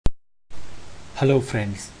Hello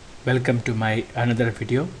friends, welcome to my another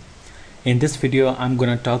video. In this video I'm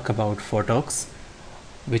gonna talk about Fotoxx,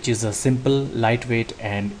 which is a simple, lightweight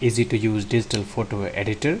and easy to use digital photo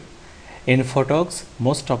editor. In Fotoxx,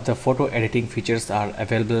 most of the photo editing features are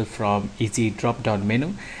available from easy drop down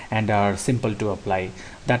menu and are simple to apply.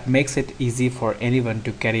 That makes it easy for anyone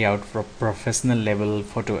to carry out for professional level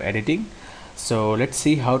photo editing. So let's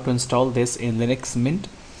see how to install this in Linux Mint.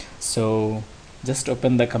 So just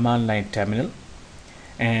open the command line terminal,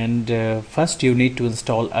 and first you need to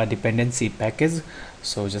install a dependency package.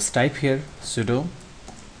 So just type here sudo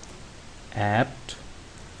apt-get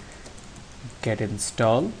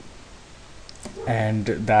install and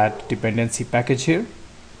that dependency package here,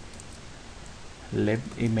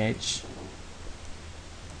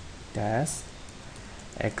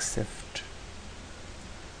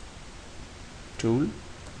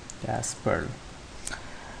 libimage-exiftool-perl.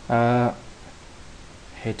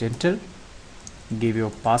 Hit enter, give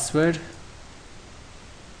your password.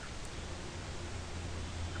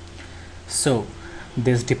 So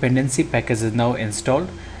this dependency package is now installed.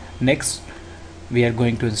 Next we are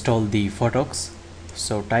going to install the Fotoxx.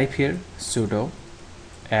 So type here sudo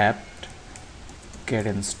apt-get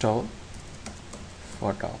install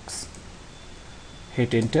Fotoxx,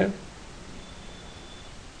 hit enter.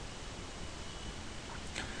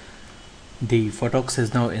 The Fotoxx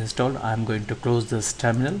is now installed. I'm going to close this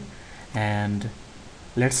terminal and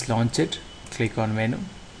let's launch it. Click on menu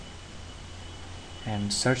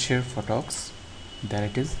and search here Fotoxx. There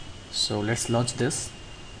it is. So let's launch this.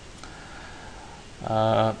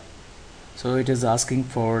 So it is asking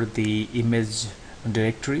for the image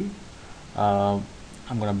directory. I'm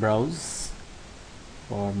gonna browse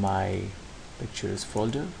for my pictures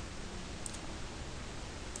folder.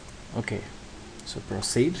 Okay, so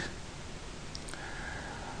proceed.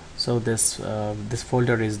 So this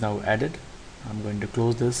folder is now added. I'm going to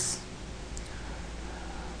close this.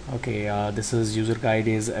 Okay, this is user guide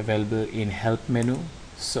is available in help menu.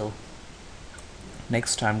 So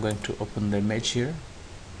next I'm going to open the image here.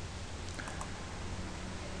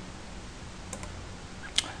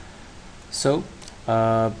 So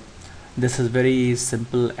this is very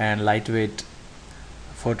simple and lightweight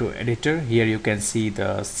photo editor. Here you can see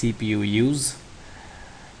the CPU use.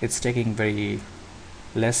 It's taking very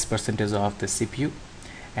less percentage of the CPU,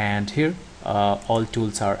 and here all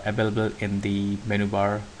tools are available in the menu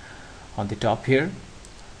bar on the top here.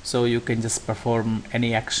 So you can just perform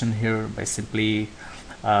any action here by simply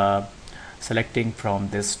selecting from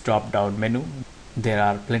this drop down menu. There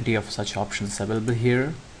are plenty of such options available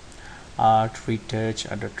here: art, retouch,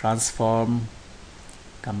 under transform,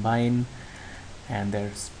 combine, and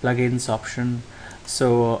there's plugins option.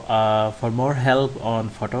 So for more help on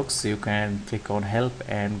Fotoxx, you can click on help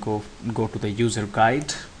and go to the user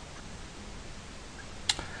guide.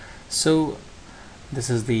 So this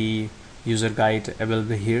is the user guide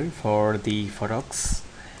available here for the Fotoxx,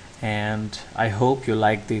 and I hope you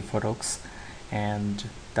like the Fotoxx. And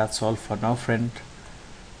that's all for now, friend.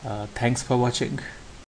 Thanks for watching.